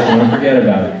 I just want to forget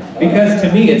about it. Because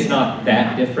to me, it's not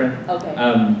that different. Okay.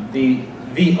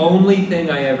 The only thing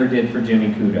I ever did for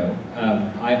Jimmy Kudo,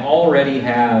 I already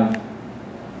have.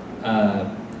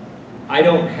 I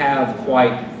don't have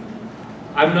quite.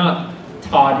 I'm not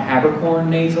Todd Habercorn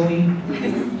nasally,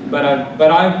 but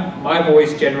my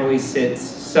voice generally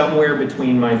sits somewhere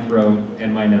between my throat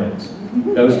and my nose.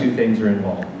 Those two things are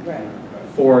involved. Right.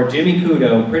 For Jimmy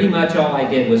Kudo, pretty much all I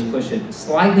did was push it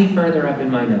slightly further up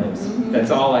in my nose. That's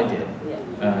all I did.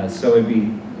 So it'd be,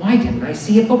 why didn't I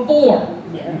see it before?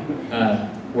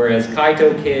 Whereas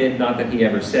Kaito Kid, not that he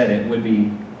ever said it, would be,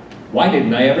 why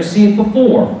didn't I ever see it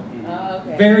before?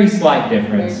 Okay. Very slight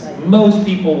difference. Most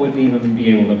people wouldn't even be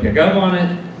able to pick up on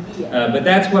it. But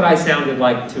that's what I sounded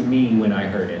like to me when I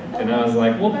heard it. And I was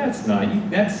like, well, that's not,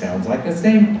 that sounds like the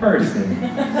same person.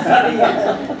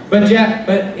 But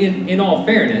in all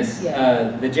fairness,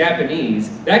 the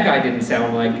Japanese, that guy didn't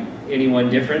sound like anyone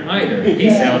different either. He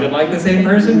sounded like the same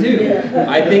person too.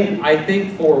 I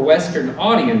think for Western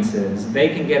audiences, they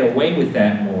can get away with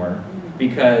that more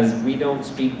because we don't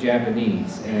speak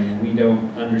Japanese and we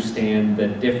don't understand the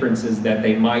differences that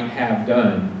they might have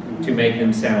done to make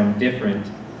them sound different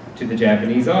to the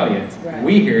Japanese audience.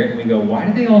 We hear it and we go, why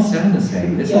do they all sound the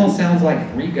same? This all sounds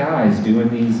like 3 guys doing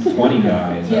these 20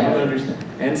 guys. I don't understand.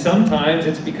 And sometimes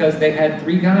it's because they had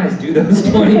 3 guys do those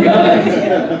 20 guys.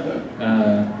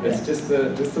 It's just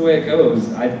the way it goes.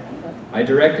 I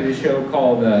directed a show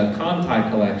called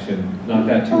Kantai Collection not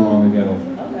that too long ago.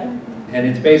 And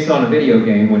it's based on a video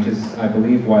game, which is, I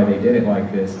believe, why they did it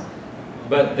like this.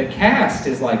 But the cast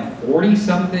is like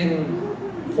 40-something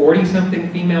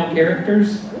female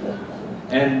characters.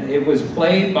 And it was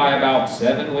played by about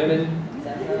 7 women.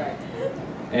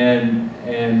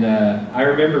 And I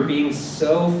remember being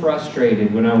so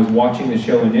frustrated when I was watching the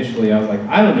show initially. I was like,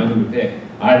 I don't know who to pick.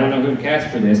 I don't know who to cast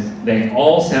for this. They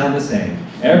all sound the same.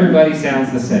 Everybody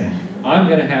sounds the same. I'm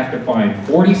going to have to find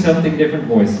 40-something different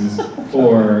voices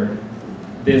for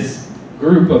this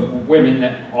group of women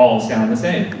that all sound the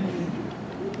same.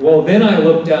 Well, then I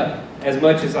looked up as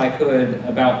much as I could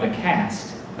about the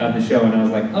cast of the show, and I was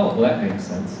like, oh, well, that makes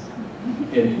sense.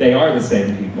 They are the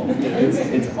same people.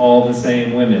 It's all the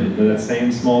same women, the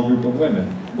same small group of women.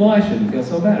 Well, I shouldn't feel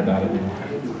so bad about it now.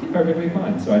 It's perfectly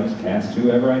fine. So I just cast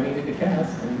whoever I needed to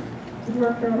cast, and it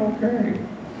worked out okay.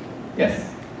 Yes?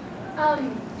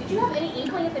 Did you have any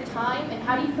inkling at the time, and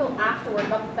how do you feel afterward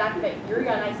about the fact that Yuri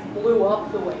on Ice blew up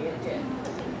the way it did?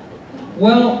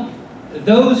 Well,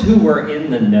 those who were in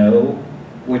the know,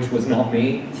 which was not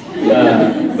me,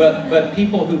 but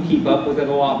people who keep up with it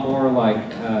a lot more, like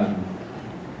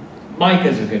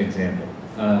Micah's a good example.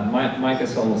 Micah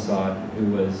Solasad,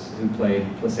 who played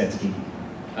Plisetsky,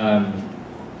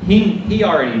 he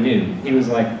already knew. He was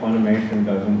like, Funimation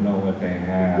doesn't know what they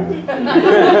have. You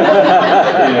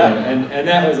know, and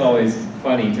that was always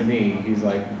funny to me. He's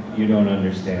like, you don't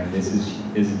understand. This is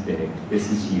big. This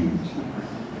is huge.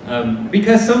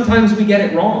 Because sometimes we get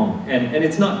it wrong, and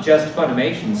it's not just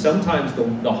Funimation. Sometimes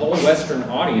the whole Western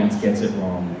audience gets it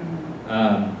wrong.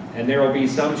 And there will be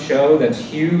some show that's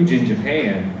huge in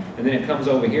Japan, and then it comes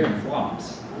over here and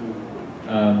flops.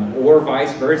 Or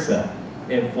vice versa.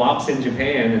 It flops in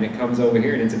Japan, and it comes over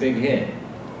here, and it's a big hit.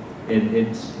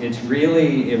 It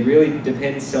really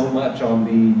depends so much on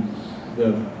the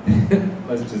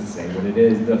let's just say what it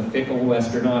is, the fickle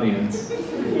Western audience,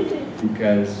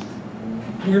 because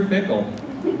we're fickle.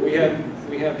 We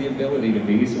have the ability to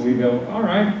be, so we go, all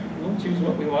right, we'll choose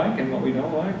what we like and what we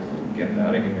don't like, and we'll get it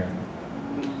out of here.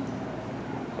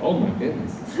 Oh my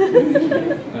goodness.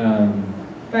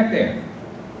 Back there.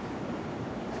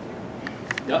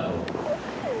 Uh-oh.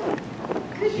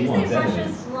 Could you say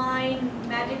Russia's line,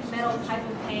 magic metal pipe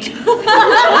of pain?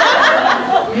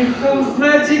 It goes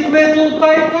magic metal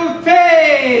pipe of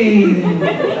pain!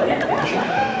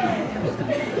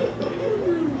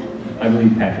 I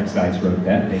believe Patrick Sykes wrote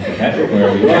that. Thank you, Patrick,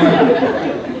 wherever you are.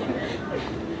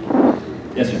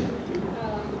 Yes, sir.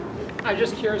 I'm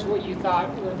just curious what you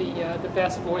thought were the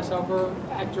best voiceover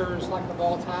actors like of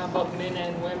all time, both men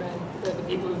and women, the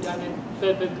people who've done it,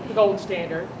 the gold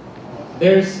standard.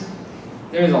 There's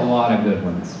a lot of good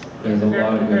ones. There's a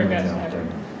lot of good ones out there.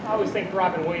 I always think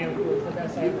Robin Williams was the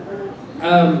best ever.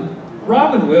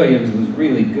 Robin Williams was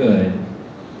really good,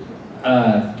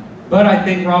 but I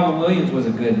think Robin Williams was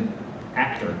a good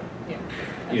actor. Yeah.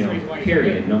 You know,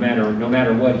 period. No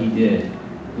matter what he did.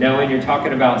 Now, when you're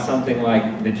talking about something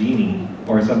like The Genie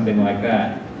or something like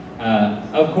that,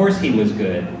 of course he was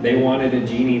good. They wanted a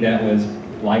genie that was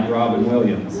like Robin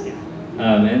Williams.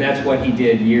 And that's what he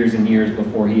did years and years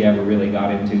before he ever really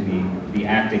got into the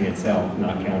acting itself,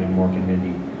 not counting Mork and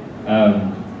Mindy.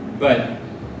 But,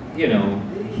 you know,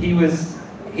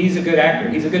 he's a good actor.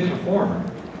 He's a good performer.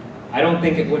 I don't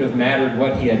think it would have mattered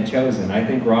what he had chosen. I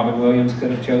think Robin Williams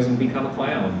could have chosen to become a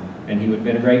clown, and he would have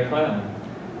been a great clown.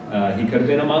 He could have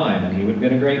been a mime, and he would have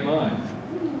been a great mime.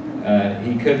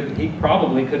 He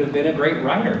probably could have been a great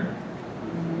writer.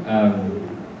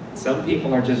 Some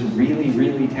people are just really,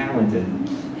 really talented.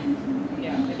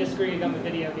 Yeah, I disagree on the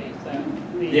video games.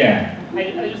 Yeah.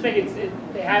 I just think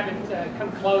they haven't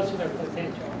come close to their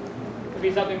potential. There'd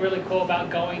be something really cool about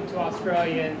going to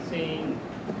Australia and seeing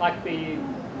like the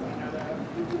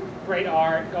great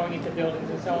art, going into buildings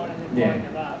and so on, and then blowing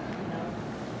them up.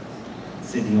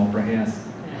 Sydney Opera House.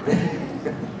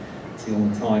 See all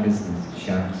the tigers and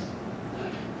sharks.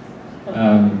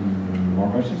 More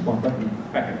questions? More questions?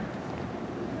 Back here.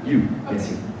 You. Okay.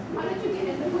 Yes, you. How did you get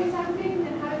into voice acting,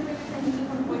 and how did you transition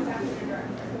from voice actor to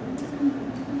director?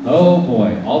 Oh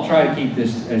boy, I'll try to keep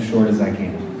this as short as I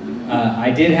can. I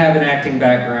did have an acting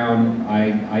background.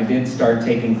 I did start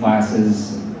taking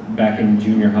classes back in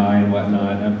junior high and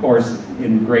whatnot. Of course,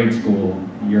 in grade school,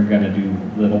 you're going to do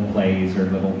little plays or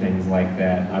little things like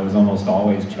that. I was almost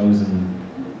always chosen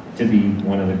to be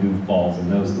one of the goofballs in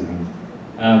those things.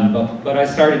 But I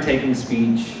started taking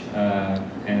speech,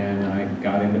 and I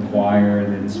got into choir,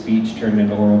 and then speech turned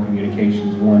into oral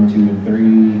communications 1, 2, and 3.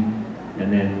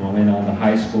 And then I went on to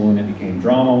high school, and it became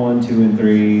drama 1, 2, and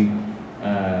 3.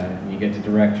 You get to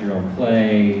direct your own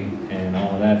play and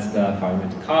all of that stuff. I went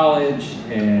to college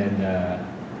and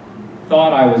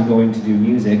thought I was going to do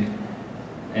music,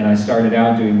 and I started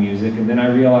out doing music, and then I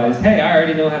realized, hey, I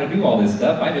already know how to do all this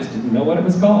stuff. I just didn't know what it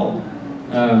was called.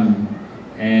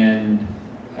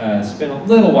 Spent a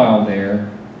little while there,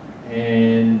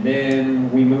 and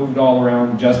then we moved all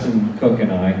around. Justin Cook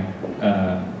and I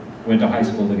went to high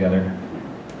school together,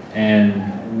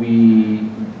 and we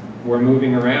were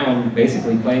moving around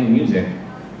basically playing music.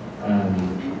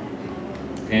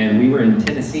 And we were in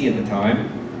Tennessee at the time,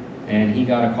 and he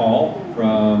got a call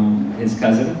from his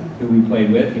cousin who we played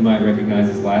with. You might recognize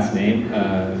his last name,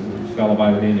 a fellow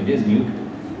by the name of Dismuke.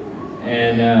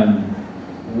 And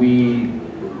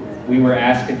we were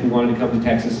asked if we wanted to come to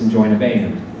Texas and join a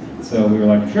band. So we were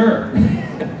like, sure,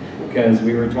 because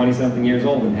we were 20-something years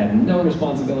old and had no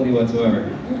responsibility whatsoever.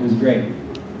 It was great.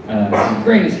 The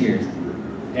greatest years.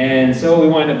 And so we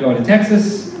wound up going to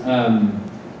Texas,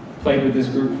 played with this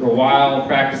group for a while,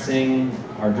 practicing.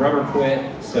 Our drummer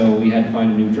quit, so we had to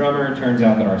find a new drummer. It turns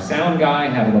out that our sound guy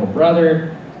had a little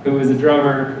brother who was a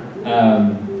drummer.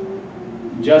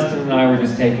 Justin and I were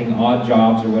just taking odd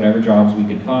jobs or whatever jobs we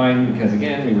could find because,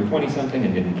 again, we were 20-something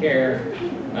and didn't care.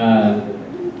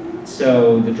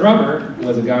 So the drummer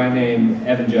was a guy named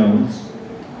Evan Jones.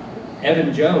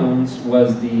 Evan Jones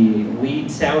was the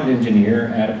lead sound engineer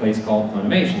at a place called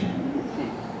Funimation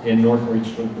in North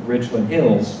Richland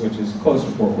Hills, which is close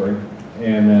to Fort Worth,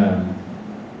 and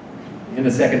in the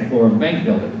second floor of the bank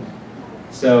building.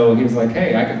 So he was like,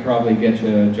 hey, I could probably get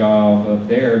you a job up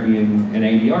there being an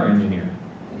ADR engineer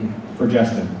for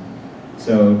Justin.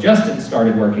 So Justin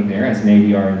started working there as an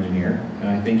ADR engineer, and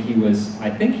I think he was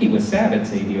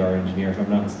Sabbath's ADR engineer, if I'm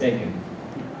not mistaken.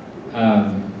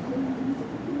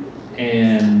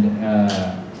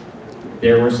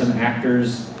 There were some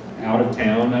actors out of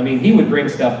town. I mean, he would bring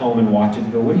stuff home and watch it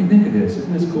and go, what do you think of this?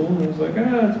 Isn't this cool? And he was like,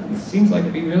 it seems like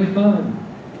it'd be really fun.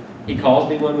 He calls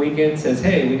me one weekend, says,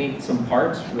 hey, we need some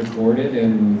parts recorded,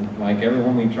 and like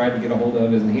everyone we tried to get a hold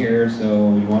of isn't here,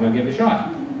 so you want to give it a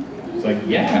shot? It's like,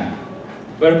 yeah.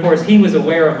 But of course, he was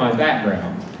aware of my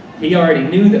background. He already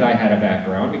knew that I had a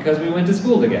background because we went to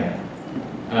school together.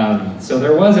 So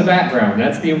there was a background.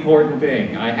 That's the important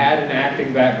thing. I had an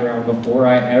acting background before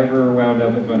I ever wound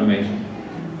up at Funimation.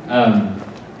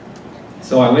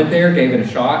 So I went there, gave it a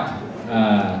shot.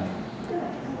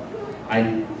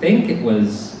 I think it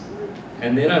was,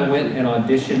 and then I went and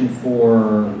auditioned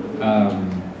for,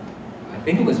 I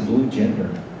think it was Blue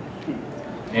Gender.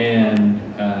 And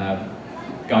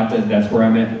that's where I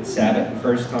met Sabbath the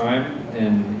first time.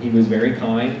 And he was very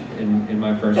kind in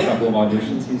my first couple of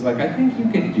auditions. He's like, I think you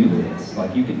could do this.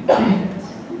 Like, you could do this.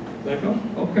 Like, oh,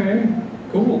 okay,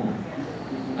 cool.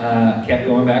 Kept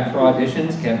going back for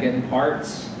auditions, kept getting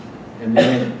parts, and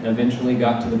then it eventually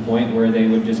got to the point where they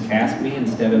would just cast me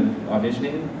instead of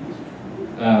auditioning.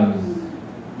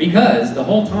 Because the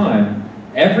whole time,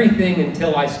 everything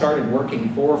until I started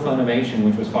working for Funimation,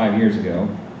 which was 5 years ago,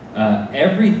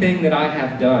 everything that I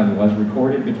have done was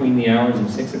recorded between the hours of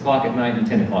 6 o'clock at night and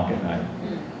 10 o'clock at night.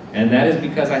 And that is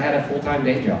because I had a full-time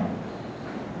day job.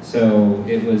 So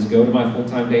it was go to my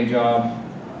full-time day job,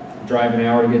 drive an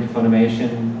hour to get to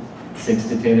Funimation, 6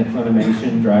 to 10 at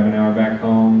Funimation, drive an hour back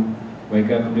home,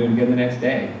 wake up and do it again the next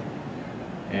day.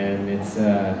 And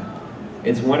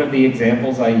it's one of the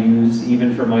examples I use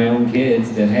even for my own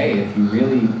kids that, hey, if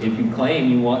you claim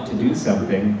you want to do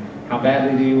something, how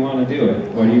badly do you want to do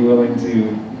it? What are you willing to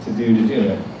do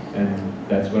it? And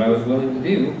that's what I was willing to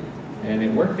do, and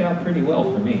it worked out pretty well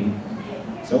for me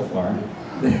so far.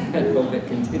 I hope it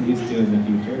continues to in the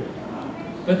future.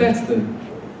 But that's the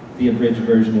abridged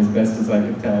version as best as I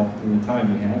could tell in the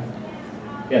time we have.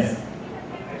 Yes?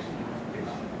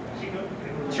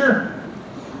 Sure.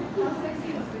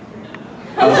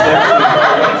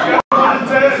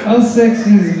 How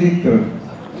sexy is Victor?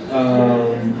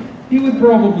 He would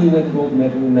probably win gold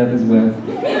medal in that as well.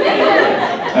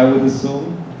 I would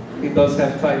assume. He does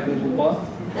have tight little butt.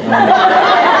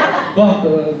 But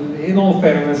in all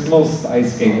fairness, most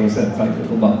ice skaters have tight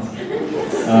little butts.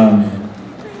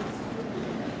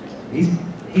 He's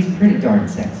pretty darn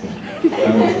sexy,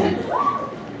 I would say.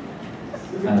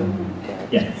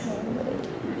 Yes.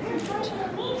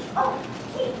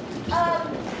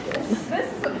 This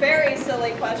is a very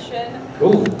silly question.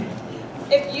 Cool.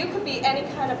 If you could be any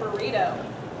kind of burrito,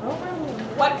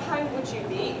 what kind would you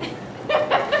be?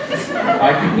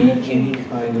 I could be any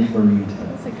kind of burrito.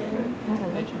 That's a good one.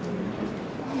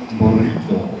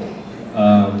 Burrito.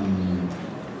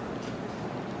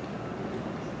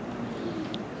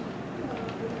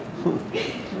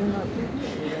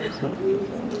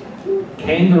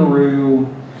 Kangaroo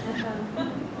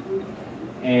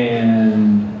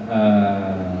and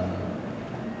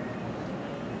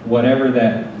whatever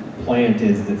that plant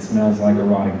is that smells like a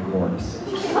rotting corpse.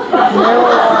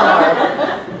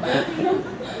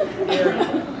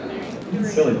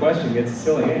 Silly question gets a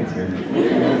silly answer.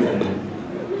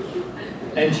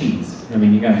 And cheese. I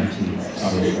mean, you gotta have cheese,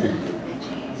 obviously.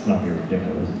 Let's not be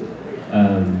ridiculous.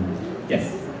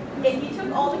 Yes? If you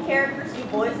took all the characters you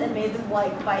voiced and made them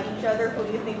like fight each other, who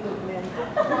do you think would win?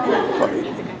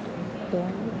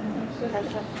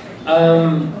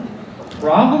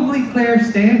 Probably Claire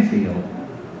Stanfield,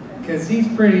 because he's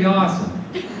pretty awesome.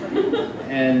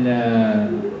 And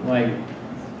like,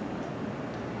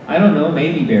 I don't know,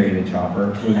 maybe Barry the Chopper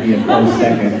would be a close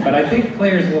second, but I think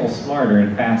Claire's a little smarter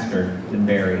and faster than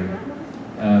Barry.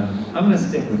 I'm gonna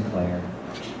stick with Claire.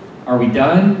 Are we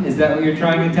done? Is that what you're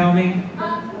trying to tell me?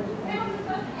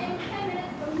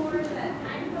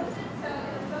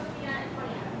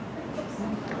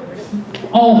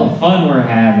 All the fun we're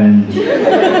having.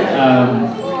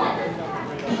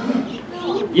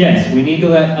 Yes, we need to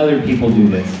let other people do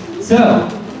this. So,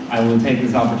 I will take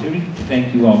this opportunity to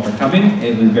thank you all for coming.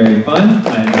 It was very fun.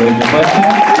 I enjoyed your questions.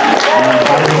 I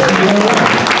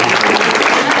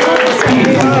will see you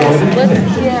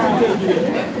around.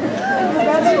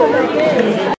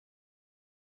 Yes.